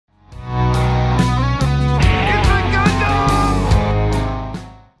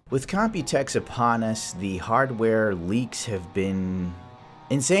With Computex upon us, the hardware leaks have been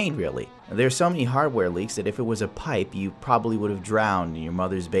insane, really. There's so many hardware leaks that if it was a pipe, you probably would have drowned in your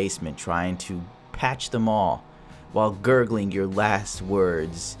mother's basement trying to patch them all while gurgling your last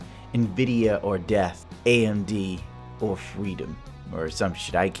words, NVIDIA or death, AMD or freedom, or some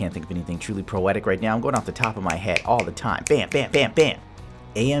shit. I can't think of anything truly poetic right now. I'm going off the top of my head all the time. Bam, bam, bam, bam.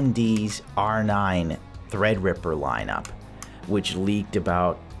 AMD's R9 Threadripper lineup, which leaked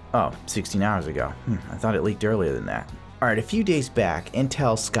about 16 hours ago. I thought it leaked earlier than that. Alright, a few days back,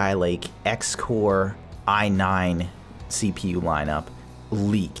 Intel Skylake X-Core i9 CPU lineup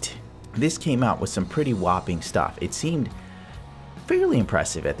leaked. This came out with some pretty whopping stuff. It seemed fairly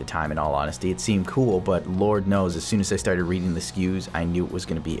impressive at the time, in all honesty. It seemed cool, but Lord knows, as soon as I started reading the SKUs, I knew it was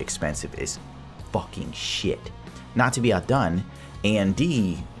going to be expensive as fucking shit. Not to be outdone,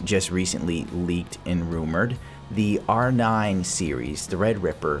 AMD just recently leaked and rumored the R9 series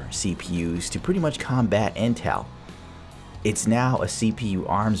Threadripper CPUs to pretty much combat Intel. It's now a CPU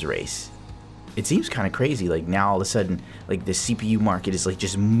arms race. It seems kind of crazy, like now all of a sudden, like the CPU market is like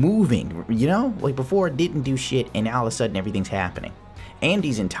just moving, you know? Like before it didn't do shit and now all of a sudden everything's happening.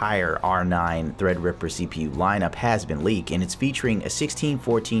 AMD's entire R9 Threadripper CPU lineup has been leaked, and it's featuring a 16,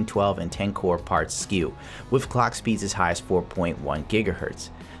 14, 12, and 10 core parts SKU with clock speeds as high as 4.1 GHz.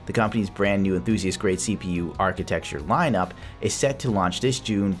 The company's brand new enthusiast-grade CPU architecture lineup is set to launch this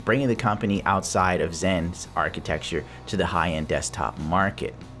June, bringing the company outside of Zen's architecture to the high-end desktop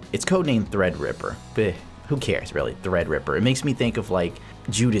market. It's codenamed Threadripper, but who cares really, Threadripper. It makes me think of like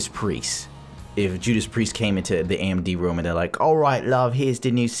Judas Priest. If Judas Priest came into the AMD room and they're like, alright love, here's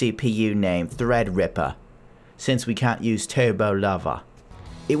the new CPU name, Threadripper, since we can't use Turbo Lover.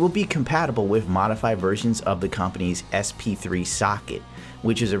 It will be compatible with modified versions of the company's SP3 socket,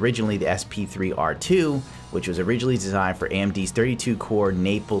 which is originally the SP3R2, which was originally designed for AMD's 32-core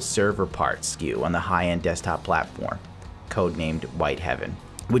Naples server parts SKU on the high-end desktop platform, codenamed White Heaven.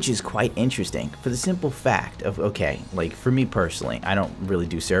 Which is quite interesting for the simple fact of, okay, like for me personally, I don't really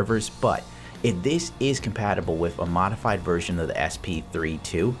do servers, but if this is compatible with a modified version of the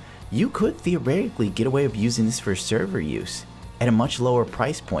SP3 you could theoretically get away with using this for server use at a much lower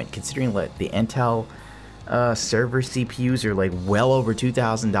price point, considering that the Intel server CPUs are like well over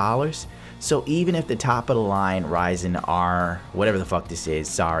 $2,000. So even if the top of the line Ryzen R, whatever the fuck this is,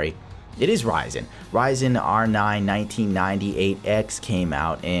 sorry, it is Ryzen R9 1998X came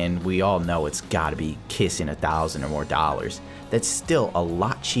out, and we all know it's gotta be kissing $1,000 or more dollars. That's still a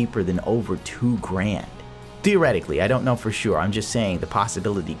lot cheaper than over $2 grand. Theoretically, I don't know for sure, I'm just saying the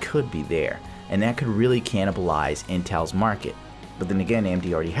possibility could be there, and that could really cannibalize Intel's market. But then again,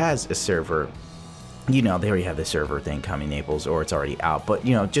 AMD already has a server, you know, they already have the server thing coming, Naples, or it's already out, but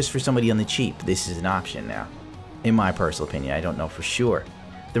you know, just for somebody on the cheap, this is an option now. In my personal opinion, I don't know for sure.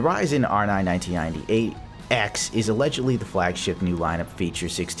 The Ryzen R9 1998X is allegedly the flagship new lineup,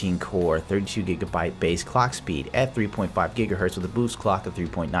 features 16-core, 32GB base clock speed at 3.5 GHz with a boost clock of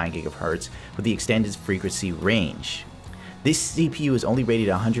 3.9 GHz with the extended frequency range. This CPU is only rated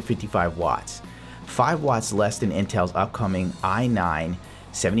at 155 watts, 5 watts less than Intel's upcoming i9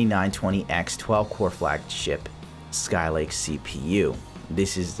 7920X 12-core flagship Skylake CPU.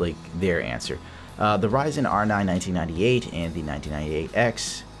 This is like their answer. The Ryzen R9 1998 and the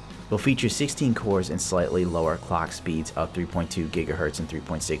 1998X will feature 16 cores and slightly lower clock speeds of 3.2 GHz and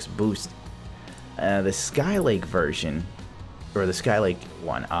 3.6 boost. The Skylake version, or the Skylake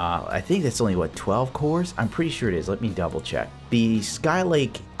one, I think that's only, what, 12 cores? I'm pretty sure it is. Let me double check. The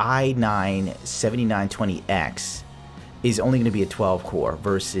Skylake i9 7920X is only going to be a 12 core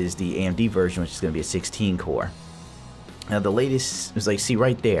versus the AMD version, which is going to be a 16 core. Now the latest is like, see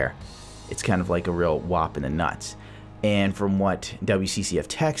right there, it's kind of like a real whop in the nuts. And from what WCCF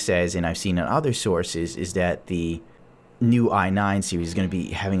Tech says, and I've seen on other sources, is that the new i9 series is going to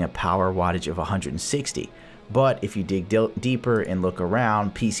be having a power wattage of 160. But if you dig deeper and look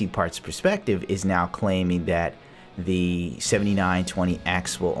around, PC Parts Perspective is now claiming that the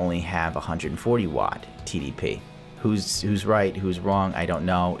 7920X will only have 140 watt TDP. Who's right, who's wrong, I don't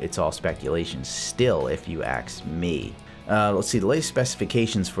know. It's all speculation still, if you ask me. Let's see, the latest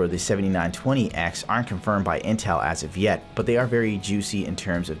specifications for the 7920X aren't confirmed by Intel as of yet, but they are very juicy in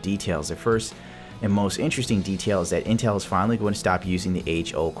terms of details. The first and most interesting detail is that Intel is finally going to stop using the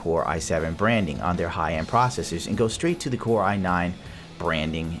age-old Core i7 branding on their high-end processors and go straight to the Core i9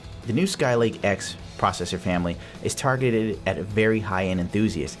 branding. The new Skylake X processor family is targeted at very high-end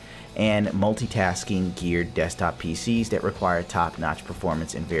enthusiasts and multitasking geared desktop PCs that require top-notch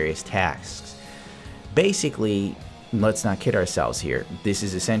performance in various tasks. Basically, let's not kid ourselves here. This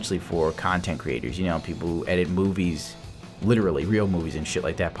is essentially for content creators, you know, people who edit movies literally real movies and shit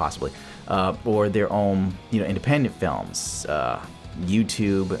like that, possibly, or their own, independent films.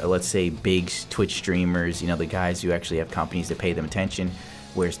 YouTube, let's say big Twitch streamers, the guys who actually have companies that pay them attention,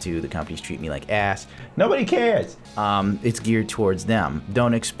 whereas the companies treat me like ass. Nobody cares. It's geared towards them.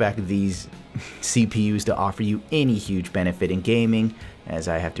 Don't expect these CPUs to offer you any huge benefit in gaming, as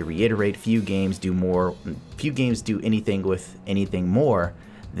I have to reiterate, few games do anything with anything more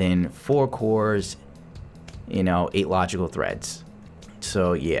than 4 cores, 8 logical threads.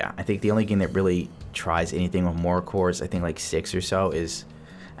 So yeah, I think the only game that really tries anything with more cores, I think like 6 or so, is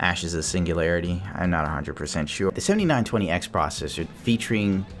Ashes of Singularity. I'm not 100% sure. The 7920X processor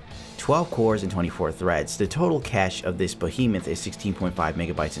featuring 12 cores and 24 threads. The total cache of this behemoth is 16.5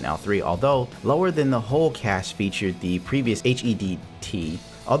 megabytes in L3, although lower than the whole cache featured the previous HEDT.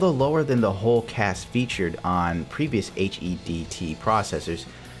 Although lower than the whole cache featured on previous HEDT processors,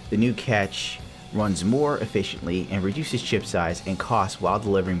 the new cache runs more efficiently and reduces chip size and cost while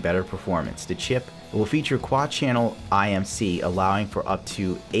delivering better performance. The chip will feature quad-channel IMC, allowing for up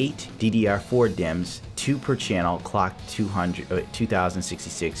to 8 DDR4 DIMMs, 2 per channel, clocked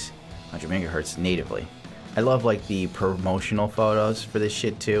 2066 MHz natively. I love like the promotional photos for this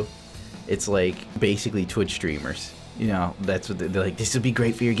shit too. It's like basically Twitch streamers. That's what they're like, this will be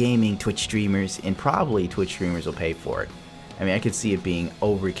great for your gaming, Twitch streamers, and probably Twitch streamers will pay for it. I mean, I could see it being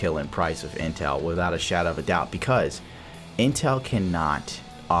overkill in price of Intel without a shadow of a doubt, because Intel cannot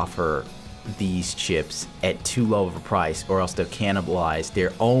offer these chips at too low of a price, or else they'll cannibalize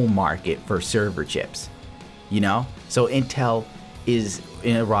their own market for server chips. So Intel is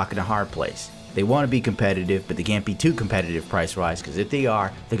in a rock and a hard place. They want to be competitive, but they can't be too competitive price-wise, because if they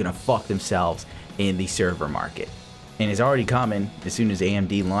are, they're gonna fuck themselves in the server market. And it's already coming as soon as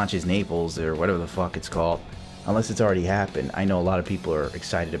AMD launches Naples, or whatever the fuck it's called. Unless it's already happened. I know a lot of people are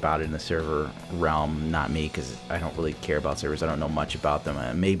excited about it in the server realm, not me, because I don't really care about servers. I don't know much about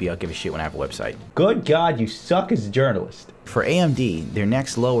them. Maybe I'll give a shit when I have a website. Good God, you suck as a journalist. For AMD, their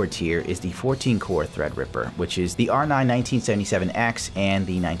next lower tier is the 14-core Threadripper, which is the R9 1977X and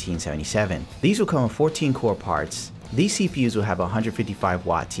the 1977. These will come with 14-core parts. These CPUs will have 155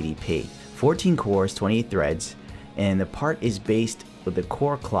 watt TDP, 14 cores, 28 threads, and the part is based with a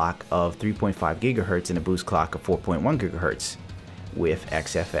core clock of 3.5 gigahertz and a boost clock of 4.1 gigahertz with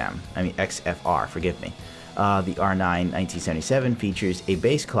XFR, forgive me. The R9 1977 features a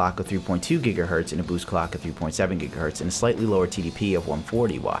base clock of 3.2 gigahertz and a boost clock of 3.7 gigahertz and a slightly lower TDP of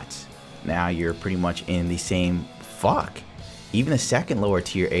 140 watts. Now you're pretty much in the same fuck. Even the second lower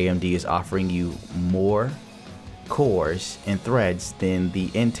tier AMD is offering you more cores and threads than the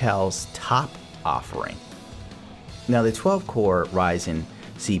Intel's top offering. Now the 12-core Ryzen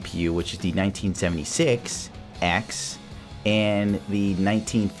CPU, which is the 1976X and the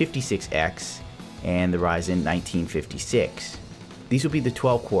 1956X and the Ryzen 1956. These will be the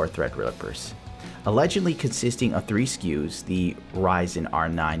 12-core Threadrippers. Allegedly consisting of 3 SKUs, the Ryzen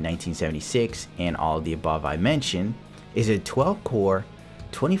R9 1976 and all of the above I mentioned, is a 12-core,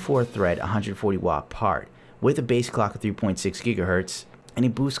 24-thread, 140-watt part with a base clock of 3.6 GHz and a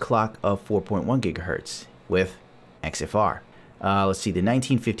boost clock of 4.1 GHz with XFR. Let's see, the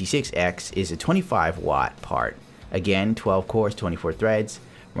 1956X is a 25-watt part. Again, 12 cores, 24 threads,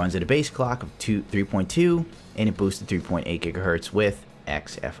 runs at a base clock of 3.2 and a boost of 3.8 GHz with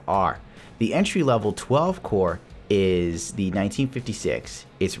XFR. The entry-level 12-core is the 1956.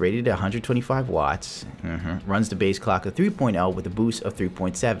 It's rated at 125 watts, runs the base clock of 3.0 with a boost of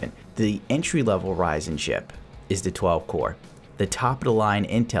 3.7. The entry-level Ryzen chip is the 12-core. The top-of-the-line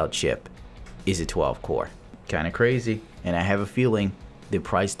Intel chip is a 12-core. Kind of crazy, and I have a feeling the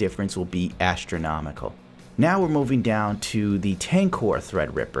price difference will be astronomical. Now we're moving down to the 10-core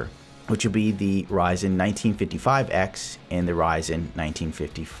Threadripper, which will be the Ryzen 1955X and the Ryzen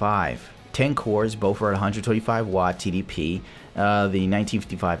 1955. 10 cores, both are at 125 watt TDP. The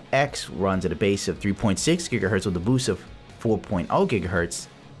 1955X runs at a base of 3.6 GHz with a boost of 4.0 GHz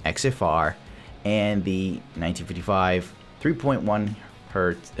XFR, and the 1955 3.1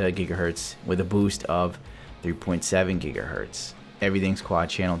 GHz with a boost of 3.7 gigahertz. Everything's quad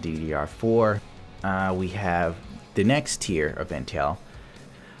channel DDR4. We have the next tier of Intel.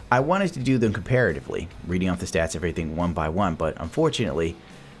 I wanted to do them comparatively, reading off the stats, everything one by one, but unfortunately,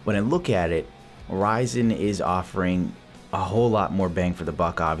 when I look at it, Ryzen is offering a whole lot more bang for the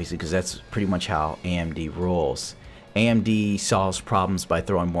buck, obviously, because that's pretty much how AMD rolls. AMD solves problems by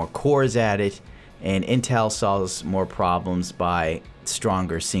throwing more cores at it, and Intel solves more problems by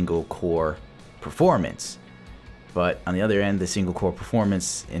stronger single core performance. But on the other end, the single core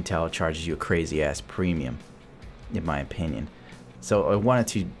performance, Intel charges you a crazy ass premium, in my opinion. So I wanted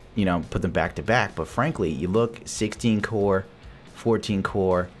to you know, put them back to back. But frankly, you look 16 core, 14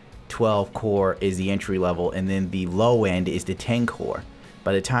 core, 12 core is the entry level, and then the low end is the 10 core.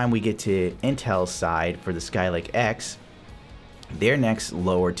 By the time we get to Intel's side for the Skylake X, their next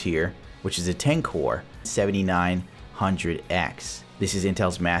lower tier, which is a 10 core 7900X. This is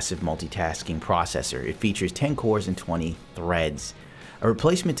Intel's massive multitasking processor. It features 10 cores and 20 threads, a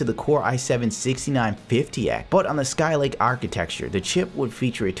replacement to the Core i7-6950X. But on the Skylake architecture, the chip would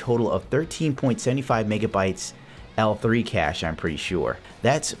feature a total of 13.75 megabytes L3 cache, I'm pretty sure.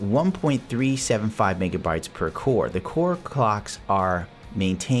 That's 1.375 megabytes per core. The core clocks are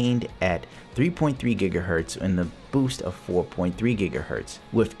maintained at 3.3 gigahertz and the boost of 4.3 gigahertz.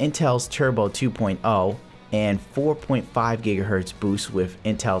 With Intel's Turbo 2.0 and 4.5 gigahertz boost with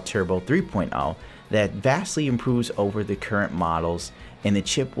Intel Turbo 3.0, that vastly improves over the current models, and the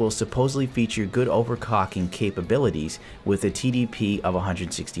chip will supposedly feature good overclocking capabilities with a TDP of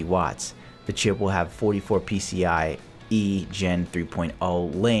 160 watts. The chip will have 44 PCIe Gen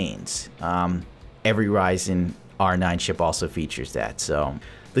 3.0 lanes. Every Ryzen R9 chip also features that. So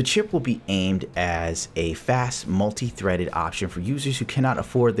the chip will be aimed as a fast multi-threaded option for users who cannot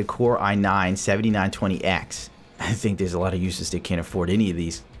afford the Core i9-7920X. I think there's a lot of users that can't afford any of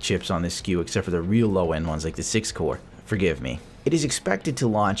these chips on this SKU except for the real low-end ones like the 6 core. Forgive me. It is expected to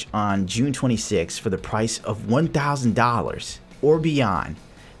launch on June 26 for the price of $1,000 or beyond.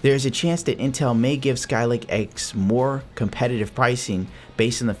 There is a chance that Intel may give Skylake X more competitive pricing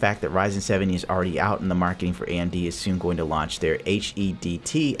based on the fact that Ryzen 7 is already out and the marketing for AMD is soon going to launch their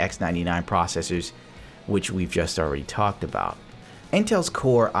HEDT X99 processors, which we've just already talked about. Intel's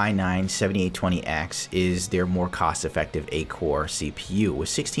Core i9-7820X is their more cost-effective 8-core CPU with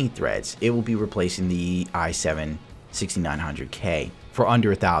 16 threads. It will be replacing the i7-6900K for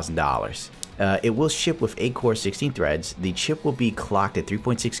under $1,000. It will ship with 8-core 16 threads. The chip will be clocked at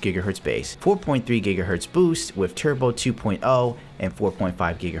 3.6 GHz base, 4.3 GHz boost with Turbo 2.0, and 4.5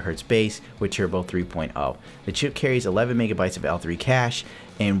 GHz base with Turbo 3.0. The chip carries 11 megabytes of L3 cache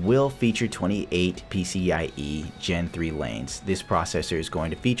and will feature 28 PCIe Gen 3 lanes. This processor is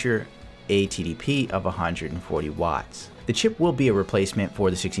going to feature a TDP of 140 watts. The chip will be a replacement for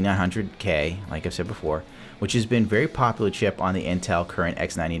the 6900K, like I've said before, which has been a very popular chip on the Intel current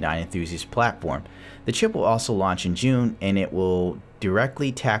X99 enthusiast platform. The chip will also launch in June, and it will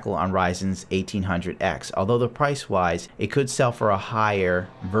directly tackle on Ryzen's 1800X, although the price-wise, it could sell for a higher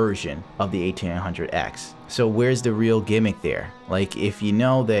version of the 1800X. So where's the real gimmick there? Like, if you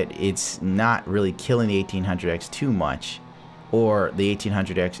know that it's not really killing the 1800X too much, or the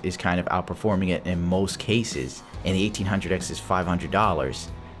 1800X is kind of outperforming it in most cases, and the 1800X is $500,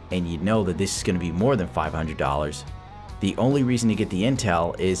 and you know that this is going to be more than $500, the only reason to get the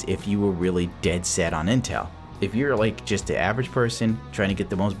Intel is if you were really dead set on Intel. If you're like just the average person trying to get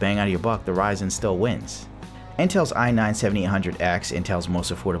the most bang out of your buck, the Ryzen still wins. Intel's i9-7800X, Intel's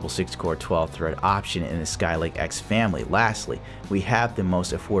most affordable 6-core 12-thread option in the Skylake X family. Lastly, we have the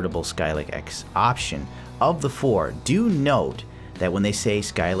most affordable Skylake X option of the four. Do note that when they say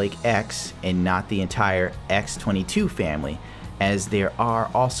Skylake X and not the entire X22 family, as there are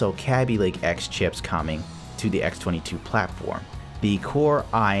also Kaby Lake X chips coming to the X22 platform. The Core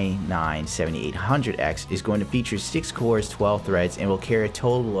i9-7800X is going to feature 6 cores, 12 threads, and will carry a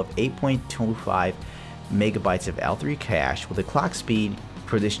total of 8.25 megabytes of L3 cache with a clock speed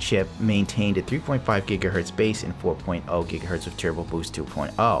for this chip maintained at 3.5 GHz base and 4.0 GHz with Turbo Boost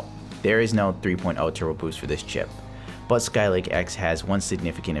 2.0. There is no 3.0 Turbo Boost for this chip. But Skylake X has one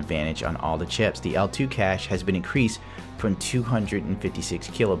significant advantage on all the chips. The L2 cache has been increased from 256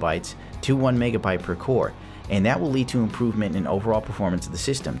 kilobytes to 1 megabyte per core, and that will lead to improvement in overall performance of the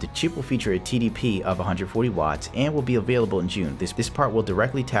system. The chip will feature a TDP of 140 watts and will be available in June. This part will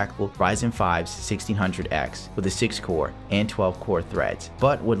directly tackle Ryzen 5's 1600X with a 6-core and 12-core threads,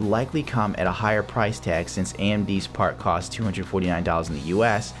 but would likely come at a higher price tag since AMD's part costs $249 in the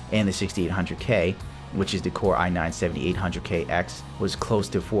US and the 6800K, which is the Core i9-7800KX, was close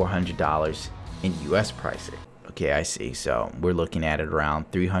to $400 in US pricing. Okay, I see. So we're looking at it around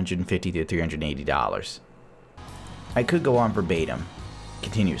 $350 to $380. I could go on verbatim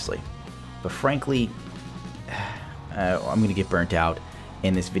continuously, but frankly, I'm going to get burnt out,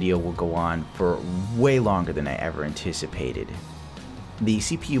 and this video will go on for way longer than I ever anticipated. The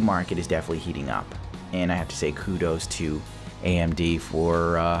CPU market is definitely heating up, and I have to say kudos to AMD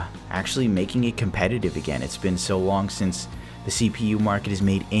for actually making it competitive again. It's been so long since the CPU market has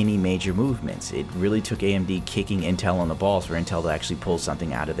made any major movements. It really took AMD kicking Intel on the balls for Intel to actually pull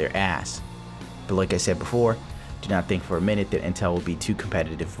something out of their ass. But like I said before, do not think for a minute that Intel will be too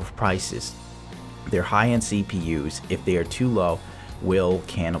competitive with prices. Their high-end CPUs, if they are too low, will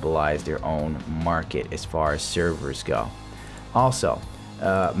cannibalize their own market as far as servers go. Also,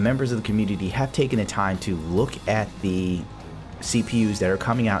 members of the community have taken the time to look at the CPUs that are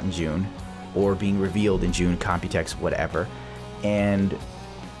coming out in June or being revealed in June, Computex, whatever, and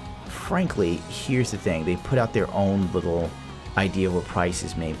frankly, here's the thing, they put out their own little idea of what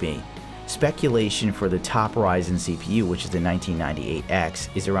prices may be. Speculation for the top Ryzen CPU, which is the 1998X,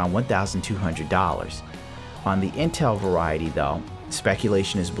 is around $1,200. On the Intel variety though,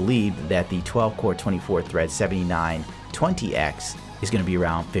 speculation is believed that the 12-core 24-thread 7920X is going to be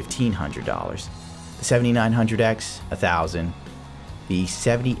around $1,500. The 7900X, $1,000. The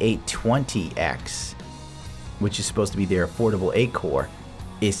 7820X, which is supposed to be their affordable 8-core,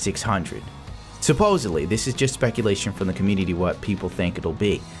 is $600. Supposedly, this is just speculation from the community what people think it'll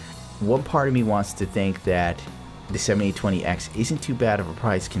be. One part of me wants to think that the 7820X isn't too bad of a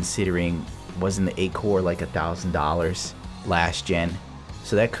price considering wasn't the 8-core like $1,000 last gen,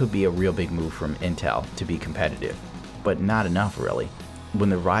 so that could be a real big move from Intel to be competitive, but not enough really, when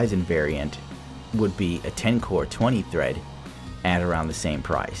the Ryzen variant would be a 10-core 20-thread at around the same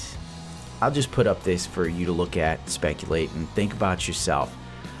price. I'll just put up this for you to look at, speculate, and think about yourself.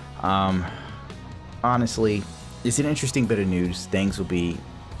 Honestly, it's an interesting bit of news. Things will be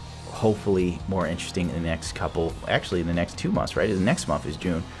hopefully more interesting in the next couple, actually in the next 2 months, right? The next month is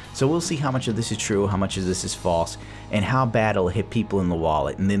June. So we'll see how much of this is true, how much of this is false, and how bad it'll hit people in the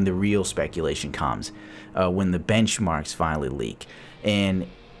wallet. And then the real speculation comes when the benchmarks finally leak. And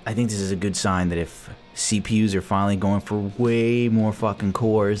I think this is a good sign that if CPUs are finally going for way more fucking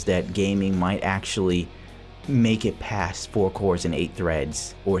cores, that gaming might actually make it past 4 cores and 8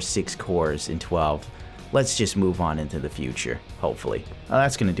 threads or 6 cores and 12. Let's just move on into the future, hopefully.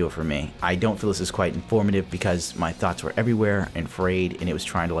 That's going to do it for me. I don't feel this is quite informative because my thoughts were everywhere and frayed, and it was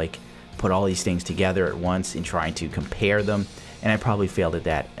trying to like put all these things together at once and trying to compare them, and I probably failed at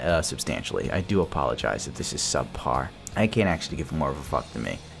that substantially. I do apologize if this is subpar. I can't actually give more of a fuck than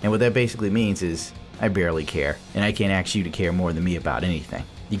me. And what that basically means is I barely care, and I can't ask you to care more than me about anything.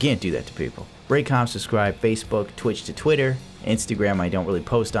 You can't do that to people. Rate, comment, subscribe, Facebook, Twitch to Twitter. Instagram I don't really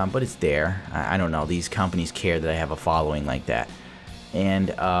post on, but it's there. I don't know, these companies care that I have a following like that.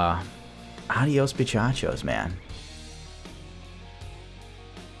 And adios bichachos, man.